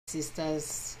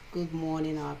Sisters, good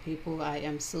morning, our people. I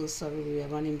am so sorry we are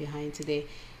running behind today.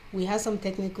 We had some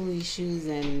technical issues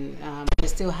and we're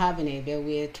still having it, but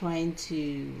we're trying to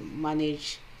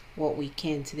manage what we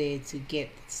can today to get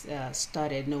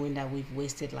started, knowing that we've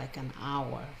wasted like an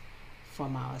hour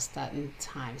from our starting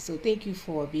time. So thank you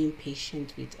for being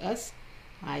patient with us.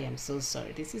 I am so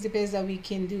sorry. This is the best that we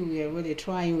can do. We are really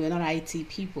trying. We're not IT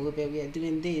people, but we are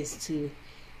doing this to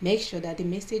make sure that the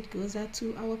message goes out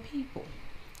to our people.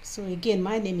 So again,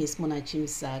 my name is Mona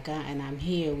Saga, and I'm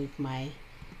here with my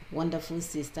wonderful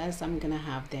sisters. I'm gonna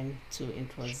have them to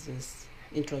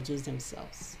introduce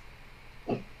themselves.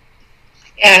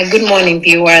 Yeah, good morning,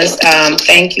 viewers.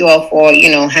 Thank you all for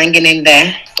hanging in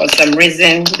there. For some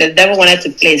reason, the devil wanted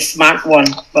to play a smart one,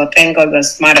 but thank God we're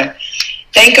smarter.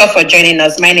 Thank you all for joining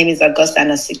us. My name is Augusta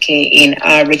Nasike in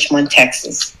Richmond,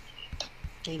 Texas.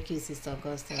 Thank you, Sister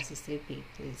Augusta. Sister P,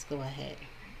 please go ahead.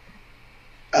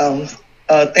 Um,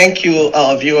 Thank you,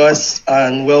 our viewers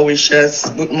and well wishers.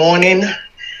 Good morning.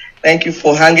 Thank you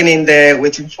for hanging in there,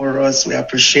 waiting for us. We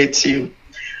appreciate you.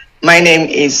 My name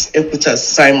is Eputa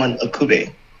Simon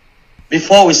Okube.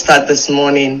 Before we start this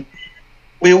morning,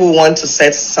 we will want to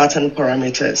set certain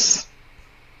parameters.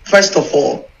 First of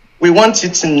all, we want you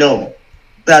to know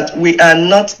that we are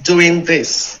not doing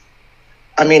this.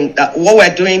 What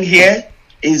we're doing here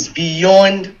is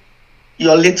beyond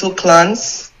your little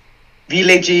clans,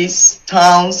 villages,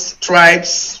 towns,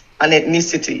 tribes, and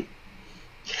ethnicity.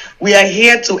 We are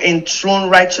here to enthrone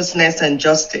righteousness and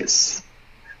justice,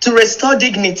 to restore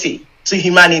dignity to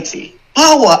humanity,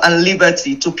 power and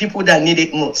liberty to people that need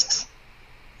it most.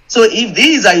 So if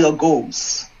these are your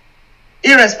goals,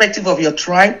 irrespective of your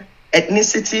tribe,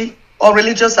 ethnicity, or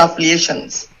religious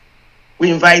affiliations,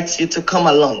 we invite you to come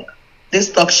along. This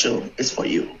talk show is for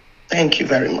you. Thank you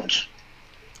very much.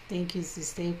 Thank you,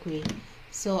 Sister Ekwe.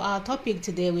 So our topic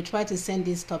today, we try to send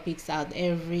these topics out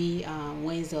every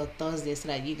Wednesday or Thursday so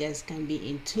that you guys can be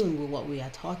in tune with what we are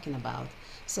talking about.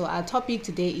 So our topic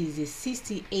today is the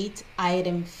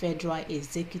 68-item Federal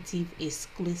Executive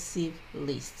Exclusive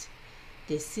List.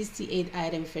 The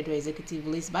 68-item Federal Executive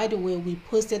List. By the way, we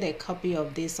posted a copy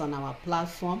of this on our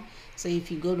platform. So if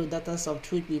you go to Daughters of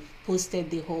Truth, we posted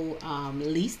the whole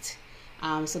list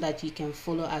so that you can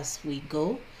follow as we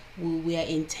go. We are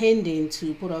intending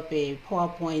to put up a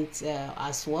PowerPoint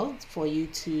as well for you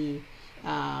to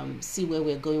see where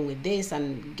we're going with this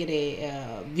and get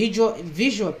a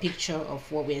visual picture of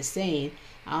what we're saying.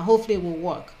 Hopefully it will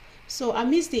work. So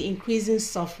amidst the increasing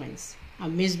sufferings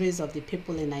and miseries of the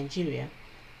people in Nigeria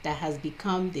that has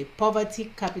become the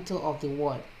poverty capital of the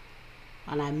world,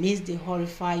 and amidst the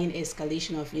horrifying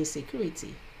escalation of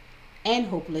insecurity and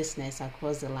hopelessness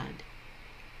across the land,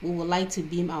 we would like to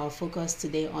beam our focus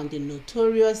today on the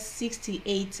notorious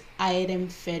 68-item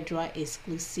Federal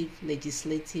Exclusive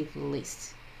Legislative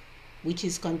List, which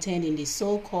is contained in the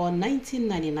so-called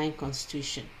 1999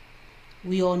 Constitution.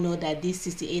 We all know that these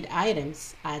 68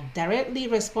 items are directly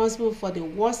responsible for the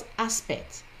worst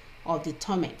aspect of the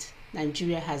torment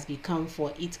Nigeria has become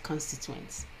for its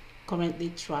constituents,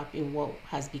 currently trapped in what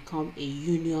has become a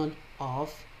union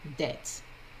of debt.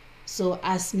 So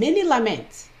as many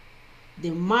lament the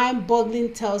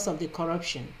mind-boggling tales of the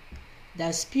corruption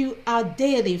that spew out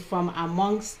daily from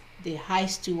amongst the high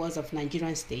stewards of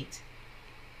Nigerian state,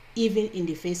 even in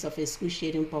the face of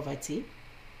excruciating poverty,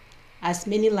 as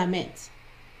many lament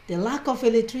the lack of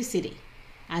electricity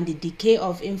and the decay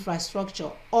of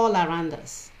infrastructure all around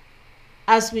us,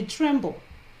 as we tremble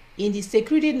in the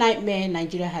security nightmare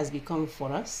Nigeria has become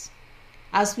for us,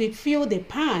 as we feel the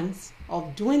pangs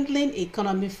of dwindling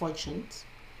economic fortunes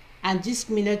and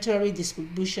discriminatory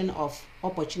distribution of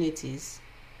opportunities,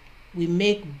 we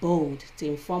make bold to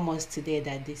inform us today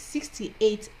that the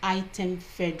 68-item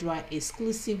Federal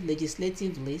Exclusive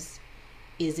Legislative List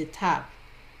is the tap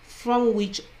from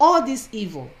which all this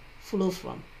evil flow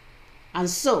from. And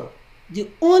so, the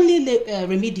only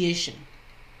remediation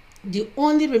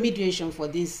for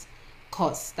this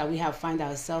cause that we have found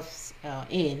ourselves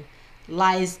in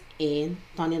lies in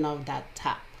turning off that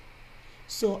tap.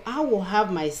 So I will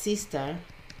have my sister,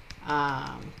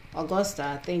 Augusta,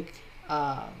 I think,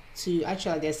 to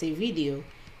actually, there's a video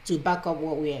to back up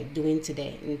what we are doing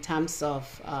today in terms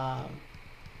of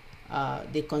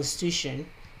the Constitution.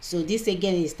 So this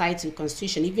again is tied to the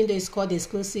Constitution. Even though it's called the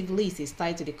exclusive list, it's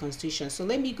tied to the Constitution. So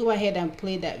let me go ahead and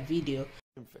play that video.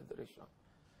 Federation.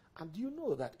 And do you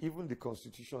know that even the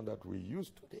Constitution that we use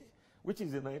today, which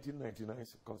is the 1999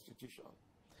 Constitution,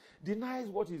 denies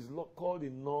what is called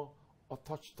in law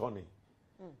autochthony.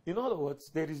 In other words,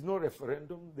 there is no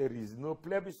referendum, there is no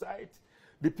plebiscite.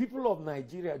 The people of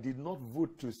Nigeria did not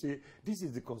vote to say, this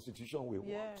is the constitution we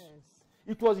want.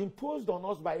 It was imposed on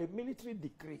us by a military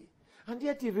decree, and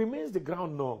yet it remains the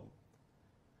ground norm.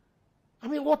 I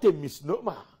mean, what a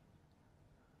misnomer.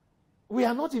 We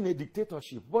are not in a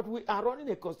dictatorship, but we are running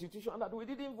a constitution that we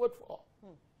didn't vote for.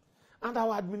 And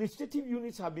our administrative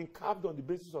units have been carved on the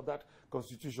basis of that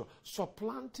constitution,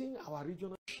 supplanting our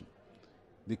regional.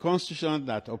 The constitution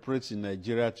that operates in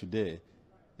Nigeria today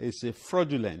is a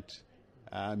fraudulent,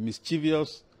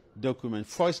 mischievous document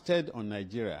foisted on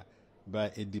Nigeria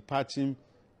by a departing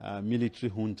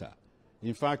military junta.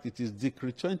 In fact, it is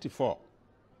Decree 24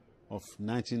 of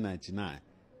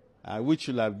 1999, which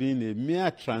will have been a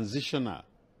mere transitional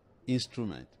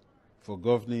instrument for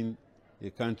governing a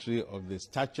country of the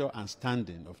stature and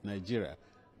standing of Nigeria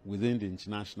within the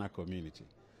international community.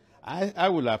 I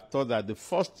would have thought that the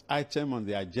first item on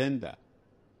the agenda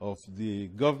of the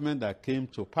government that came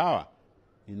to power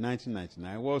in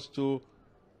 1999 was to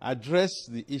address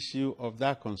the issue of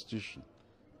that constitution,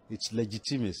 its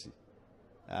legitimacy.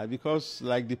 Because,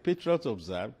 like the Patriots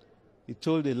observed, it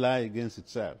told a lie against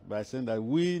itself by saying that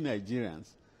we Nigerians,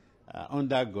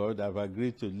 under God, have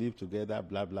agreed to live together,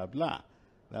 blah, blah, blah.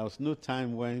 There was no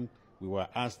time when we were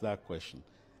asked that question.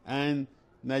 And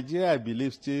Nigeria, I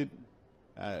believe, still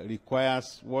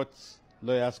requires what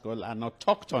lawyers call an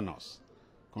autochthonous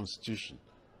constitution.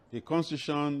 A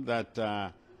constitution that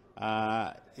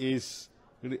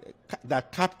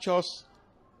that captures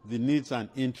the needs and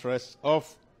interests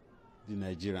of the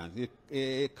Nigerians.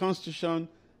 A constitution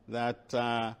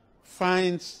that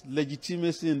finds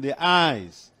legitimacy in the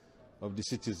eyes of the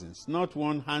citizens, not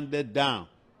one handed down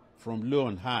from low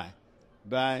and high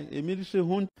by a military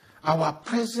junta. Our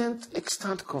present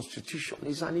extant constitution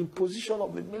is an imposition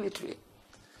of the military.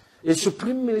 A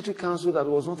supreme military council that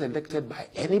was not elected by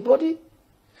anybody,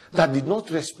 that did not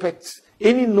respect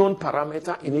any known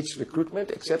parameter in its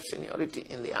recruitment except seniority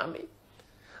in the army,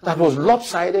 that was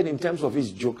lopsided in terms of its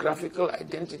geographical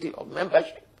identity of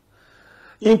membership,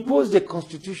 imposed a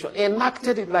constitution,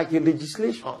 enacted it like a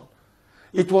legislation.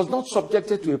 It was not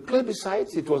subjected to a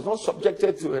plebiscite. It was not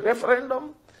subjected to a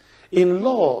referendum. In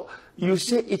law, you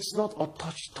say it's not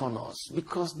autochthonous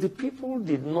because the people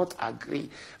did not agree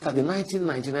that the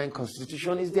 1999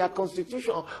 constitution is their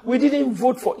constitution. We didn't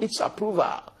vote for its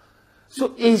approval.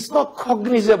 So it's not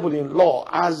cognizable in law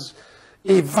as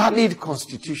a valid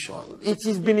constitution. It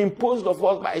has been imposed of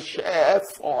us by sheer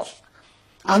force.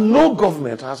 And no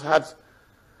government has had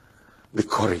the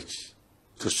courage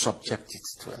to subject it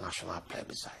to a national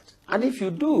plebiscite. And if you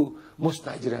do, most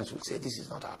Nigerians will say this is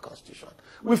not our constitution.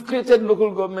 We've created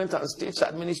local government and states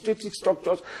administrative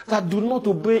structures that do not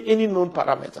obey any known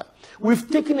parameter. We've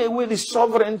taken away the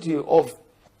sovereignty of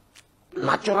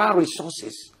natural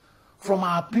resources from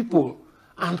our people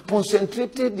and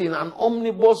concentrated in an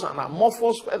omnibus and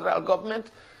amorphous federal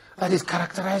government that is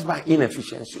characterized by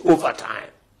inefficiency over time.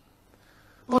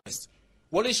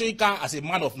 Wole Soyinka, as a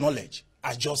man of knowledge,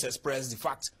 has just expressed the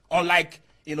fact, unlike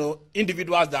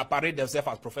individuals that parade themselves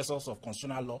as professors of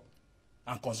constitutional law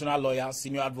and constitutional lawyers,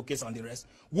 senior advocates, and the rest,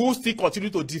 who still continue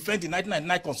to defend the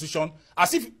 1999 constitution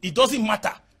as if it doesn't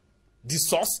matter the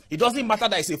source, it doesn't matter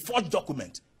that it's a forged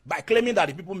document, by claiming that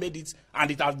the people made it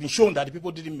and it has been shown that the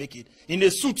people didn't make it, in a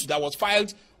suit that was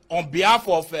filed on behalf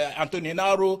of Anthony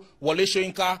Enaro, Wole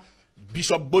Soyinka,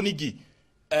 Bishop Bonigi,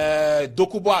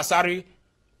 Dokubo Asari,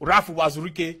 Rafu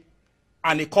Wazurike,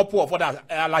 and a couple of others,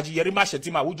 Alhaji Yerima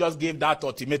Shetima, who just gave that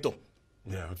ultimatum.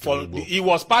 Yeah, he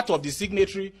was part of the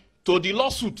signatory to the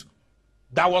lawsuit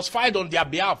that was filed on their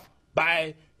behalf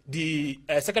by the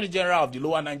Secretary General of the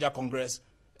Lower Niger Congress.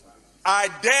 I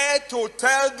dare to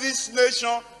tell this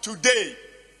nation today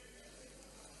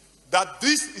that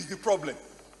this is the problem.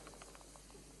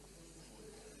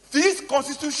 This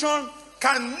constitution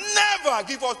can never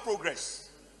give us progress.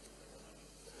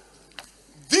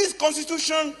 This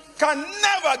constitution can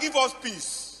never give us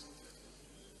peace.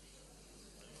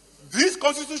 This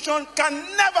constitution can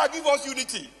never give us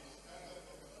unity.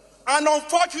 And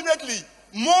unfortunately,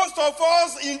 most of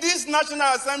us in this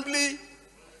National Assembly,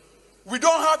 we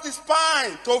don't have the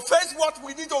spine to face what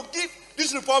we need to give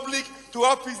this republic to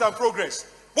have peace and progress.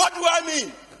 What do I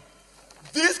mean?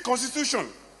 This constitution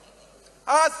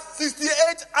has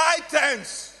 68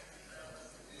 items.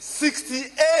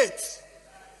 68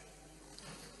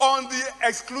 on the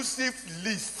exclusive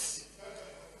list.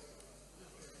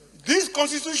 This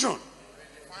constitution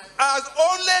has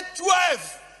only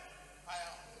 12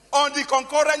 on the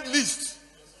concurrent list.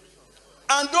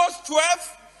 And those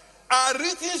 12 are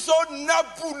written so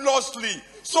nebulously,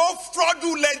 so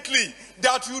fraudulently,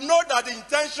 that you know that the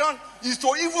intention is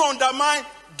to even undermine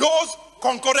those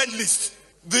concurrent lists.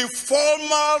 The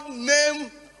formal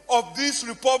name of this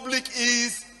republic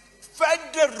is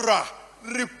Federal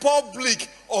Republic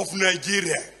of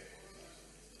Nigeria.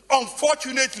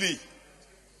 Unfortunately,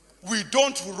 we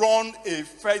don't run a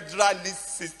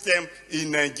federalist system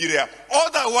in Nigeria.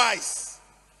 Otherwise,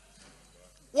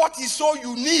 what is so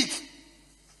unique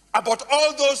about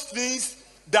all those things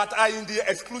that are in the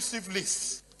exclusive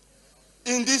list?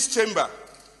 In this chamber,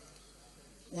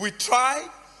 we try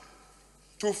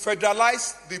to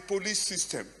federalize the police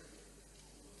system.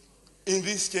 In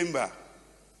this chamber,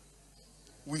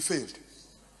 we failed.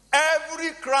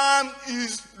 Every crime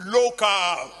is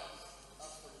local.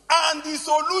 And the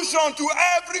solution to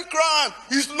every crime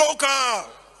is local.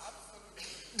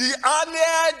 The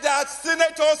earlier that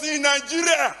senators in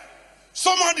Nigeria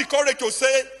summon the courage to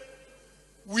say,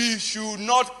 we should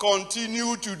not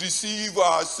continue to deceive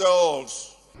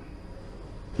ourselves.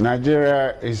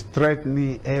 Nigeria is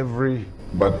threatening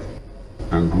everybody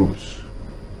and groups.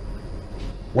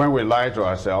 When we lie to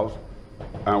ourselves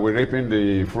and we're reaping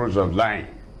the fruits of lying,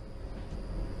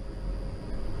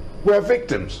 we're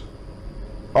victims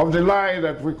of the lie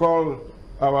that we call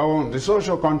our own, the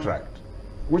social contract,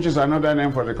 which is another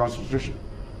name for the Constitution.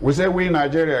 We say we in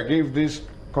Nigeria gave this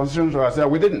Constitution to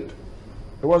ourselves. We didn't.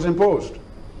 It was imposed.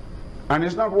 And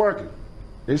it's not working.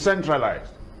 It's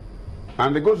centralized.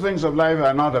 And the good things of life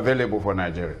are not available for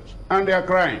Nigerians. And they are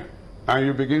crying. And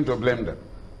you begin to blame them.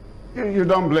 You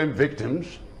don't blame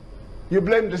victims. You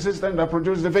blame the system that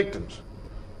produced the victims.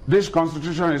 This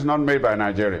Constitution is not made by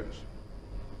Nigerians.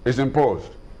 It's imposed.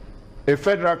 A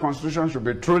federal constitution should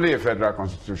be truly a federal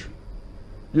constitution.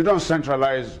 You don't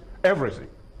centralize everything.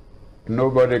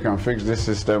 Nobody can fix this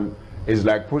system. It's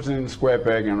like putting square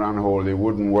peg in round hole. It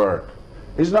wouldn't work.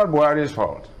 It's not Buhari's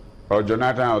fault, or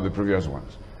Jonathan, or the previous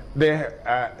ones.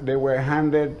 They were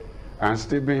handed, and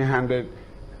still being handed,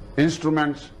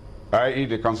 instruments, i.e.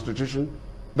 the Constitution,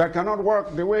 that cannot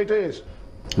work the way it is.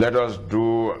 Let us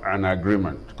do an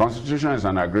agreement. Constitution is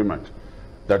an agreement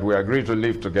that we agree to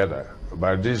live together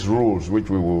by these rules which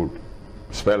we would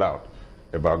spell out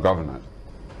about governance.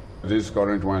 This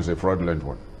current one is a fraudulent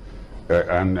one.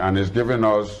 And it's giving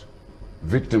us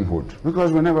victimhood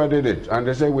because we never did it. And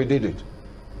they say we did it.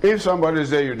 If somebody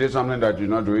says you did something that you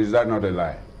not do, is that not a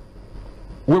lie?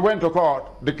 We went to court.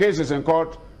 The case is in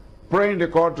court. Praying the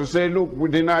court to say, look,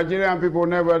 the Nigerian people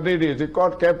never did it. The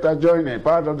court kept adjourning.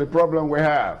 Part of the problem we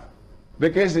have. The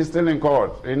case is still in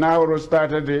court. Inauro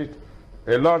started it.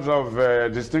 A lot of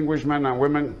distinguished men and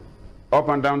women up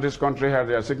and down this country have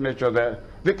their signature there.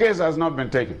 The case has not been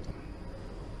taken.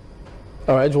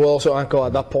 All right, we'll also anchor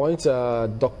at that point.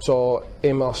 Dr.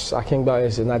 Amos Akingba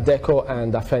is in Adeko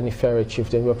and Afenifere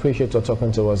Chieftain. We appreciate your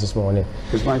talking to us this morning.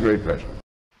 It's my great pleasure.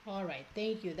 All right,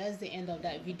 thank you. That's the end of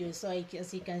that video. So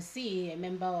as you can see, a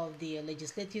member of the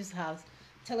Legislative House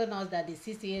telling us that the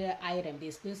 68 item, the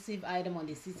exclusive item on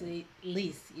the 68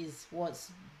 list is what's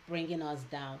bringing us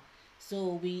down.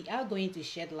 So we are going to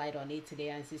shed light on it today,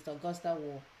 and Sister Augusta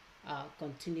will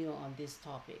continue on this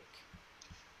topic.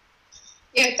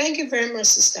 Yeah, thank you very much,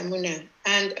 Sister Muna.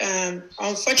 And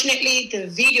unfortunately, the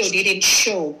video didn't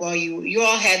show, but you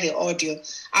all had the audio.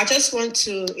 I just want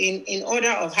to, in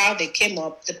order of how they came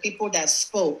up, the people that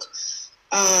spoke.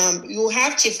 You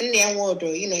have Chief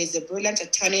Nyanwodo, is a brilliant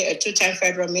attorney, a two-time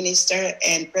federal minister,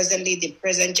 and presently the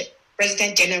President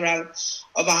General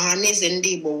of Ahanis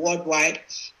Ndibo worldwide.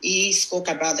 He spoke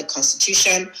about the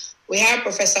Constitution. We have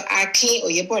Professor Akin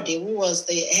Oyebode, who was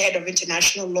the head of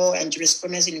international law and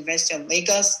jurisprudence at University of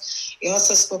Lagos. He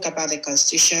also spoke about the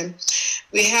Constitution.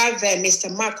 We have Mr.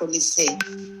 Mark Olise,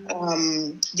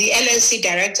 the LNC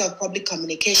Director of Public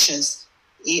Communications.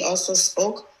 He also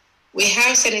spoke. We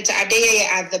have Senator Adeyeye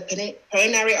at the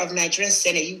plenary of Nigerian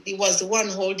Senate. He was the one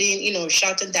holding,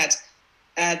 shouting that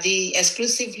the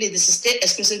state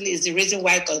exclusively is the reason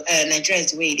why Nigeria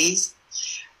is the way it is.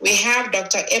 We have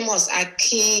Dr. Amos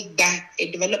Akingba,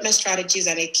 a development strategist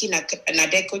and a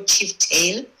Adeko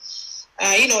chieftain.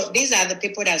 These are the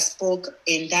people that spoke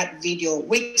in that video.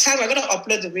 We're going to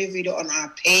upload the real video on our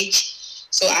page.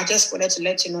 So I just wanted to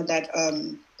let you know that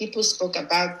people spoke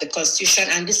about the Constitution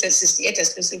and this 68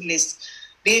 exclusive list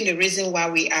being the reason why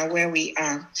we are where we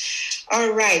are.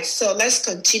 All right, so let's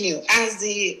continue. As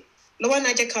the Lower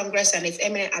Niger Congress and its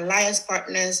eminent alliance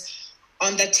partners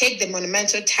undertake the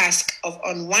monumental task of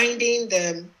winding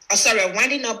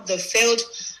up the failed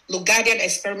Lugadian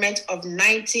experiment of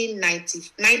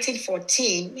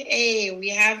 1914. Hey, we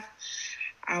have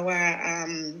our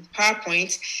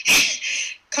PowerPoint.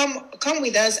 Come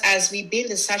with us as we beam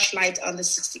the searchlight on the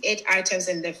 68 items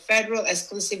in the Federal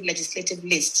Exclusive Legislative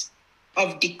List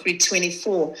of Decree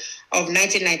 24 of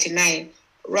 1999,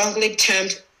 wrongly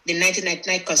termed the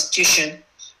 1999 Constitution.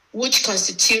 which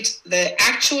constitute the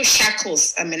actual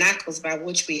shackles and manacles by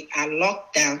which we are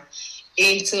locked down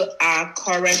into our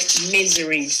current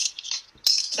miseries.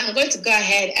 So I'm going to go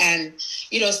ahead and,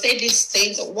 state these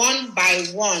things one by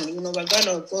one. We're going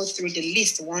to go through the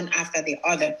list one after the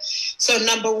other. So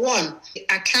number one, the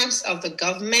accounts of the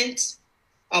government,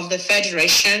 of the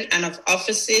Federation, and of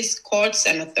offices, courts,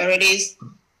 and authorities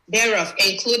thereof,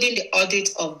 including the audit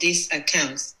of these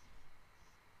accounts.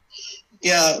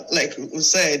 Yeah, like we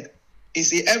said, you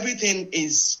see, everything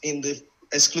is in the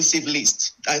exclusive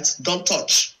list. That's don't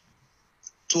touch.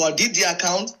 To audit the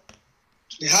account,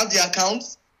 they have the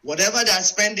accounts, whatever they are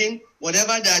spending,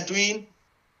 whatever they are doing,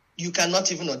 you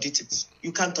cannot even audit it.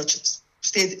 You can't touch it.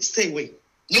 Stay away.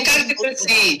 You can't even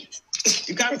see it.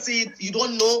 You can't see it. You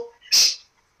don't know.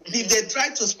 If they try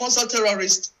to sponsor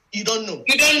terrorists, you don't know.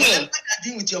 You don't know. Whatever they're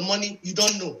doing with your money, you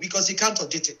don't know because you can't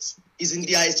audit it. It's in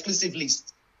their exclusive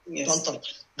list. Yes. Don't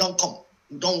touch. Don't come.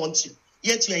 We don't want you.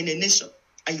 Yet you are in a nation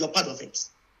and you're part of it.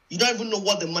 You don't even know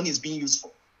what the money is being used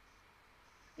for.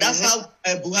 That's how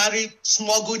Buhari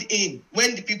smuggled in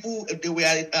when the people, they were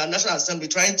at National Assembly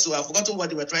trying to, I've forgotten what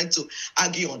they were trying to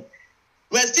argue on.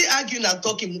 We're still arguing and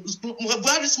talking.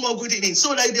 Buhari smuggled it in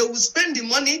so that they will spend the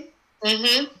money.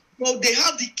 Well, they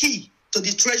have the key to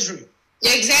the treasury.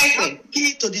 Exactly. They have the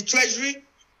key to the treasury.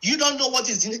 You don't know what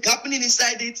is happening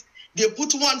inside it. They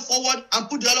put one forward and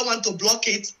put the other one to block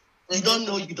it. You don't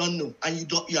know,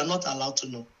 and you are not allowed to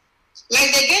know.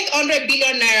 Like they get 100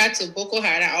 billion naira to Boko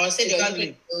Haram, or say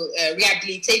they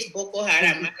rehabilitate Boko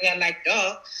Haram. They're like,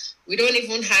 we don't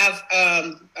even have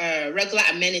regular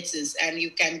amenities, and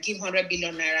you can give 100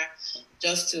 billion naira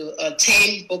just to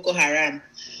tame Boko Haram.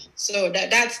 So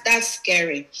that's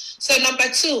scary. So number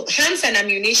two, arms and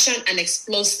ammunition and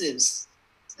explosives.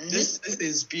 This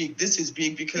is big. This is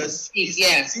big because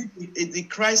the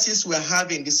crisis we're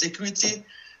having, the security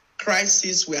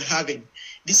crisis we're having.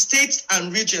 The states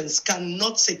and regions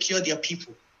cannot secure their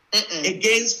people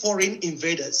against foreign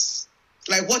invaders.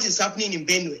 Like what is happening in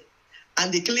Benue.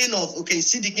 And the killing of,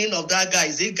 see the killing of that guy,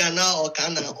 is it Ghana or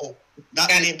Kana or that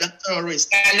name, that terrorist?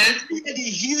 The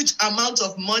huge amount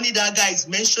of money that guy is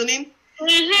mentioning.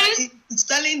 He's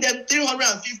telling them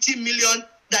 350 million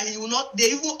that he will not, they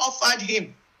even offered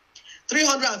him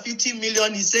 350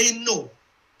 million. He's saying no,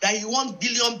 that he wants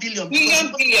billion. Billion.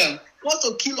 He wants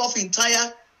to kill off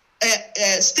entire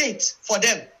state for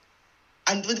them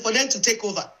and for them to take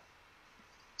over.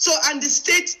 So, and the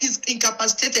state is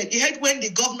incapacitated. You heard when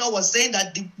the governor was saying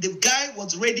that the guy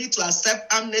was ready to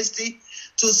accept amnesty,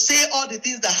 to say all the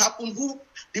things that happened,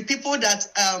 the people that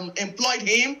employed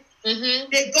him,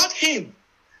 they got him.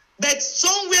 But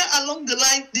somewhere along the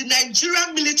line, the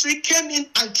Nigerian military came in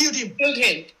and killed him.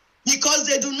 Because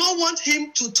they do not want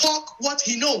him to talk what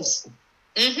he knows.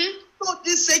 So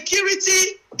the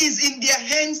security is in their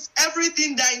hands,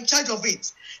 everything, they're in charge of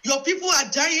it. Your people are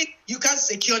dying, you can't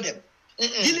secure them.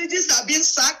 Villages are being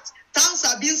sacked, towns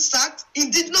are being sacked,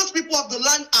 indigenous people of the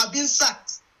land are being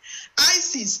sacked.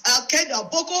 ISIS,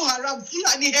 Al-Qaeda, Boko Haram,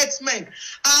 Fulani headsmen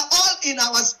are all in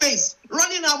our space,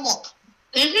 running amok.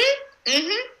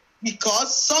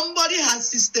 Because somebody has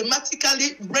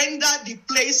systematically rendered the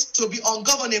place to be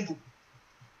ungovernable.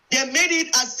 They made it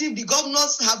as if the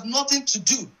governors have nothing to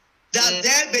do. They are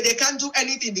there, but they can't do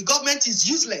anything. The government is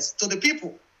useless to the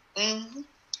people.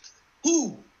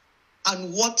 Who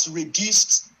and what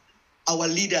reduced our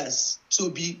leaders to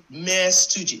be mere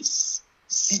stooges?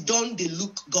 Sidon, they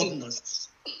look governors.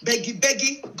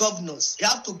 Beggy governors. You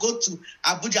have to go to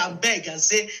Abuja and beg and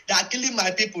say, they are killing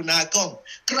my people, now come.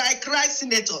 Cry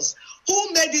senators.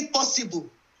 Who made it possible?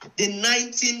 The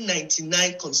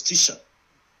 1999 Constitution.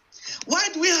 Why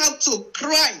do we have to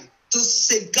cry to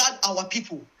safeguard our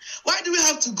people? Why do we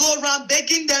have to go around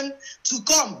begging them to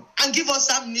come and give us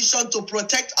ammunition to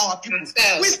protect our people?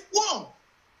 We swore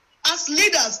as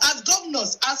leaders, as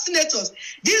governors, as senators.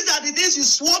 These are the things you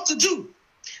swore to do.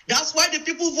 That's why the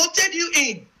people voted you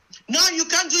in. Now you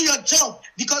can't do your job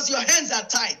because your hands are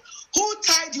tied. Who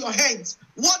tied your hands?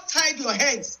 What tied your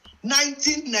hands?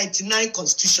 1999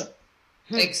 Constitution.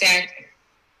 Exactly.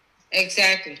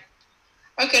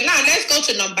 Okay, now let's go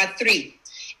to number 3.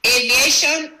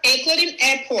 Aviation, including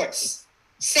airports,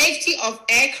 safety of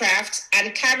aircraft,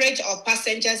 and carriage of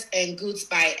passengers and goods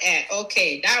by air.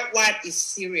 Okay, that one is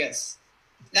serious.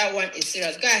 Go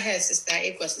ahead, Sister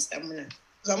Eko, Sister Muna.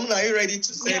 Zamuna, are you ready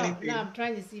to say anything? No, I'm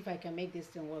trying to see if I can make this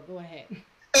thing work. Go ahead.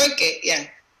 Okay, yeah.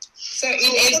 So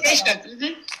in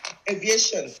aviation.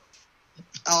 Aviation,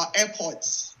 our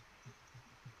airports,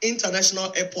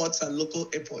 international airports and local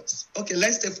airports. Okay,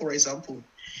 let's take for example,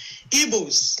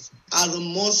 Igbos are the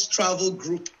most traveled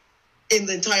group in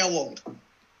the entire world.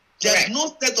 There's Correct.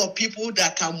 no set of people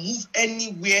that can move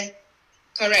anywhere.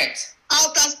 Correct.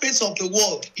 Outer space of the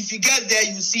world. If you get there,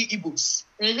 you see Igbos.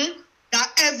 Mm-hmm.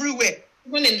 They're everywhere.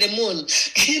 Even in the moon.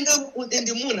 In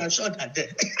the moon, I'm sure they're there.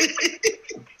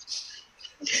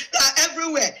 They're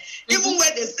everywhere. Even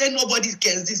where they say nobody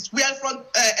can exist. We are from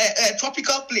a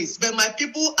tropical place, but my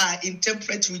people are in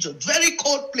temperate region. Very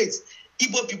cold place.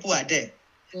 Igbo people are there.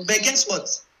 But guess what?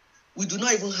 We do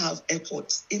not even have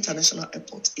airports, international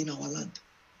airports in our land.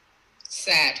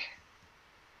 Sad.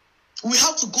 We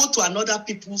have to go to another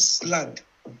people's land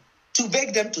to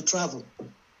beg them to travel,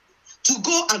 to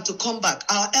go and to come back.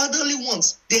 Our elderly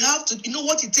ones, they have to, you know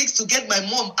what it takes to get my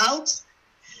mom out?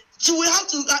 So we have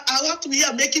to, I have to be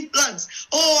here making plans.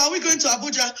 Oh, are we going to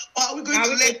Abuja? Or are we going to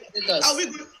Lagos? Are we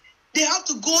going? They have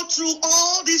to go through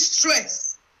all this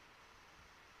stress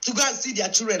to go and see their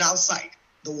children outside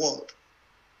the world.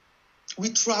 We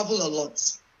travel a lot.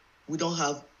 We don't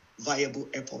have viable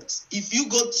airports. If you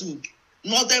go to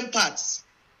northern parts,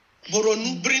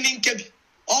 Boronu, Birnin Kebbi,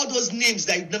 all those names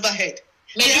that you've never heard,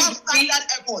 they have standard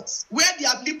airports where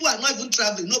their people are not even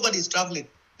traveling. Nobody is traveling.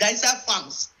 They're inside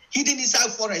farms, hidden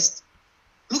inside forest,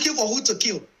 looking for who to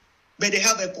kill. But they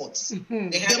have airports.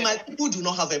 My people do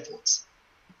not have airports.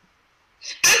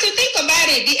 And to think about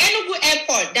it, the Enugu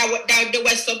airport that they were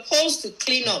supposed to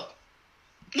clean up.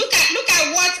 Look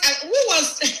at what who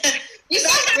was you saw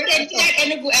how they did at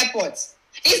Enugu airport.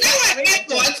 Is that an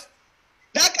airport?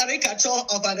 That caricature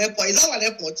of an airport, is that an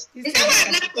airport? Is that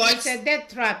an airport? It's a death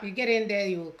trap. You get in there,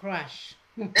 you will crash.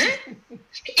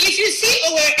 If you see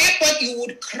our airport, you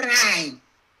would cry.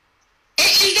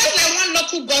 It's just like one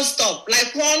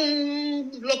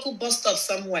local bus stop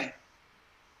somewhere.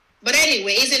 But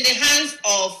anyway, it's in the hands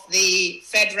of the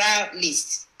federal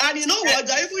list. And you know what?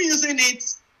 They're even using it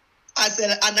as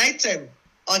an item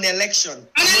on election.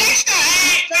 An election,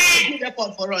 Good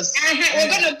airport for us. We're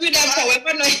going to build that. We're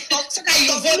going to so that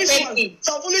you vote.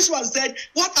 Some foolish one said,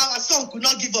 "What our son could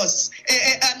not give us,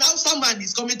 and now someone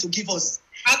is coming to give us."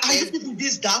 Are you people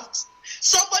this daft?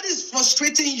 Somebody is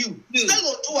frustrating you.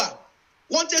 Stella Otua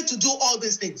wanted to do all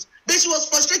these things, but she was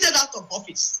frustrated out of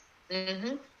office.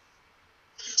 Mm-hmm.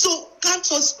 So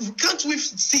can't we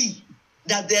see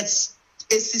that there's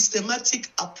a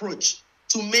systematic approach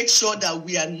to make sure that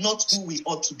we are not who we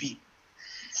ought to be?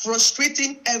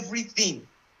 Frustrating everything.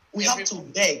 We have to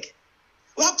beg.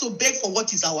 We have to beg for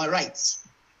what is our rights.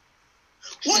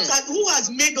 Who has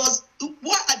made us?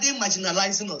 Why are they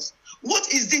marginalizing us?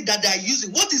 What is it that they are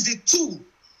using? What is the tool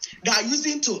they are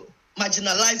using to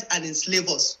marginalize and enslave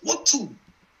us? What tool?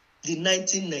 The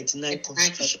 1999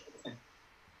 Constitution.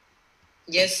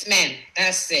 Yes, ma'am.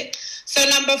 That's it. So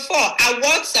number 4,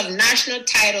 awards of national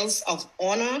titles of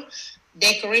honor,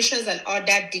 decorations and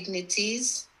other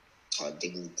dignities.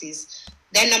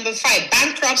 Then number 5,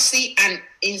 bankruptcy and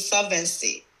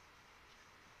insolvency.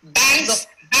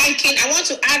 Banking. I want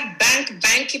to add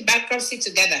banking, bankruptcy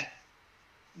together.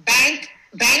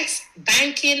 Banks,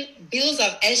 banking, bills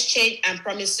of exchange, and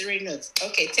promissory notes.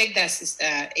 Okay, take that, Sister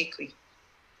Ekwe.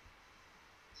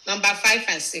 Number 5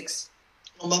 and 6.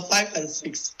 Number 5 and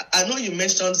 6. I know you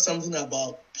mentioned something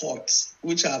about ports,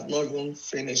 which I have not even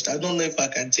finished. I don't know if I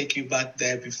can take you back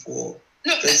there before.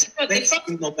 No,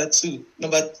 number 2.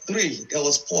 Number 3, there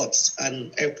was ports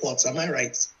and airports. Am I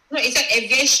right? No, it's like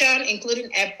aviation,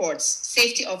 including airports,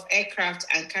 safety of aircraft,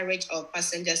 and carriage of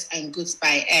passengers and goods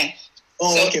by air.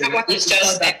 Oh, so okay. That one is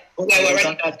just that. We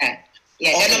already got that.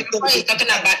 Yeah, then number 4 is talking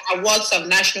about awards of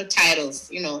national titles.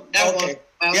 You know, that one.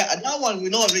 Yeah, that one we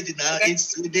know already now.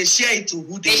 It's they share it to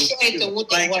who they share it to who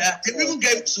they want. They even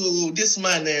gave to this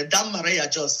man, Dan Maria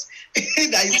just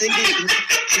that is singing.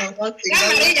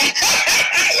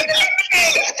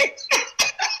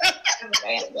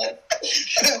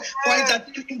 For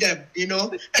entertaining them, you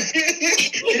know.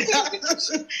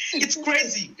 It's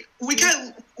crazy. We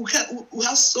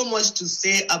have so much to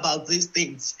say about these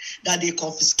things that they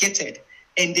confiscated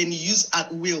and then use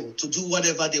at will to do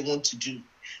whatever they want to do.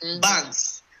 Mm-hmm.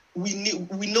 Banks, we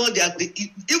know that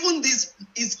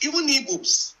even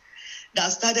Igbos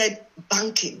that started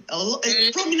banking,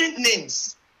 prominent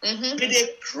names, but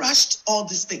they crashed all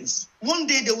these things. One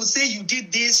day they will say you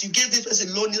did this, you gave this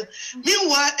person loan.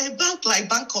 Meanwhile, a bank like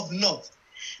Bank of North,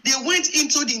 they went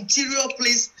into the interior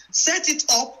place, set it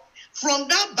up. From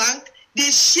that bank, they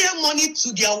share money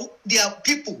to their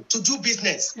people to do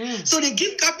business. So they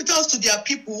give capitals to their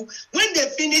people. When they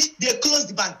finish, they close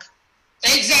the bank.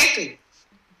 Exactly.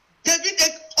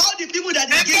 All the people that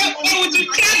they give money to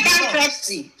declare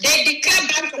bankruptcy. They declare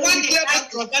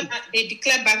bankruptcy. They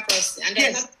declare bankruptcy, and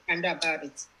there's nothing can do about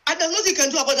it. And there's nothing you can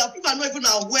do about that. People are not even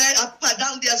aware. People are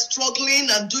down there struggling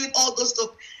and doing all those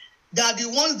stuff. They are the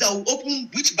ones that will open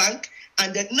which bank,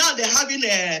 and then now they're having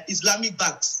Islamic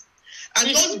banks.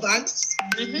 And those banks,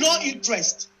 no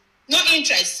interest. No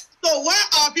interest. So why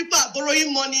our people are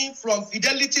borrowing money from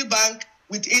Fidelity Bank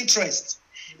with interest?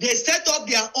 They set up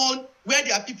their own where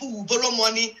their people will borrow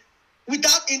money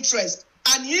without interest.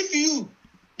 And if you,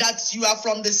 that you are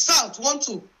from the south, want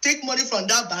to take money from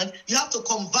that bank, you have to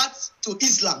convert to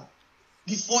Islam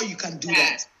before you can do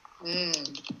that.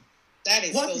 That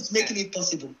is what is making it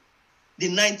possible? The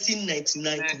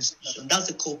 1999 Constitution. That's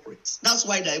the culprit. That's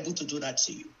why they're able to do that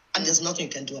to you. And there's nothing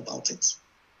you can do about it.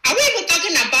 Are we even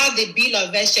talking about the bill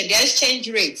of exchange, the exchange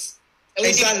rates?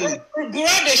 Exactly.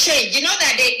 Bureau de change. You know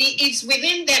that it's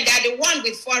within them. They are the one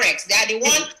with Forex. They are the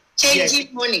one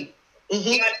changing money. You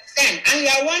understand? And we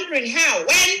are wondering how,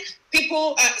 when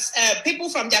people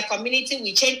from their community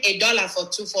will change $1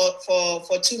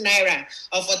 for 2 naira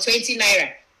or for 20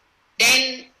 naira,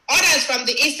 then others from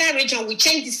the eastern region will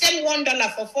change the same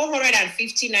 $1 for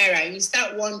 450 naira. And you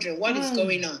start wondering what is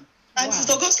going on. And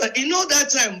Sister Augusta, you know that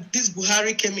time this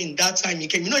Buhari came in, that time he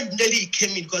came, immediately he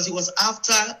came in because it was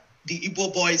after the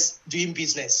Igbo boys doing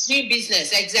business. Doing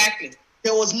business, exactly.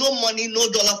 There was no money, no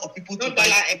dollar for people to buy. No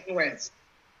dollar everywhere.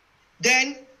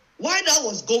 Then, while that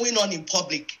was going on in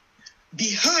public,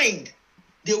 behind,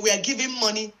 they were giving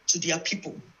money to their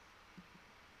people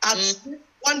at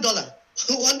 $1,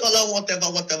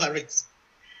 whatever rates.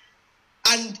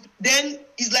 And then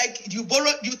it's like you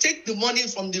take the money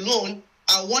from the loan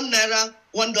at 1 naira,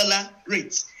 $1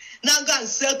 rates. Now go and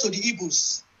sell to the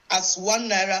Igbos as 1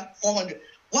 naira, 400.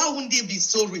 Why wouldn't they be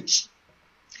so rich?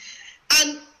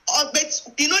 And but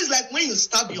it's like when you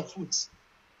stab your foot.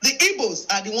 The Igbos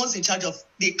are the ones in charge of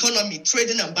the economy,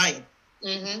 trading and buying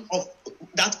of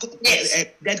that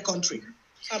dead country.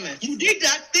 You did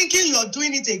that thinking you're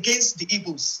doing it against the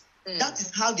Igbos. That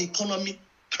is how the economy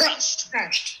crashed.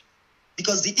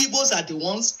 Because the Igbos are the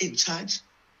ones in charge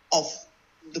of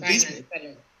the business,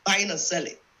 buying and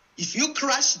selling. If you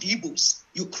crash the Igbos,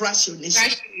 you crash your nation.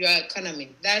 Crash your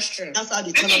economy. That's true. That's how the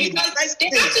economy they have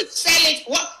to sell it.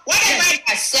 Whatever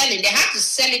they are selling, they have to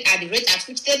sell it at the rate at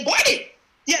which they bought it.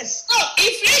 Yes. So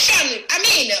inflation,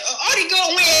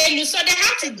 so they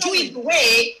have to do it the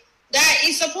way that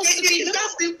it's supposed to be. It's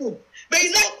that simple. But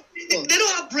they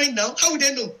don't have brain now. How would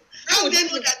they know? How would they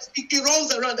know that it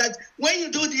runs around, that when you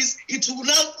do this, it will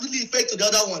not really affect to the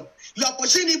other one? You are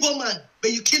pursuing Igbo man,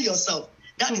 but you kill yourself.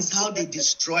 That is how they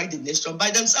destroy the nation,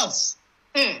 by themselves.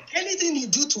 Anything you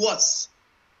do to us,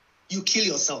 you kill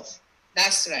yourself.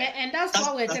 That's right. And that's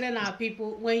what we're telling our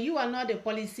people. When you are not a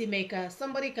policy maker,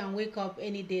 somebody can wake up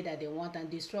any day that they want and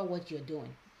destroy what you're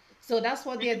doing. So that's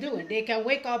what they're doing. They can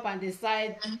wake up and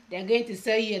decide they're going to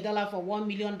sell you $1 for $1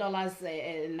 million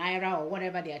naira or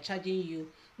whatever they are charging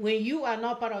you. When you are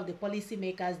not part of the policy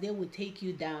makers, they will take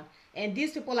you down. And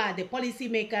these people are the policy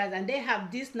makers, and they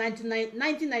have this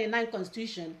 1999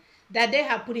 Constitution that they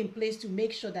have put in place to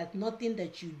make sure that nothing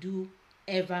that you do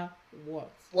ever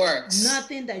works.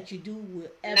 Nothing that you do will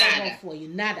ever work for you.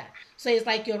 Nada. So it's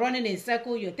like you're running in a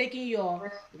circle. You're taking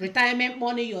your retirement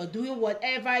money. You're doing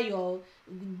whatever. You're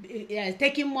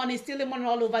taking money, stealing money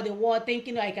all over the world,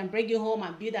 thinking I can bring you home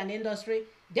and build an industry.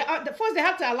 First, they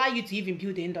have to allow you to even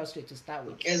build the industry to start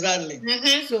with. Exactly.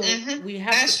 So we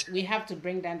have to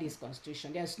bring down this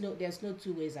Constitution. There's no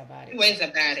two ways about it.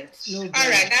 All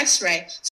right, that's right.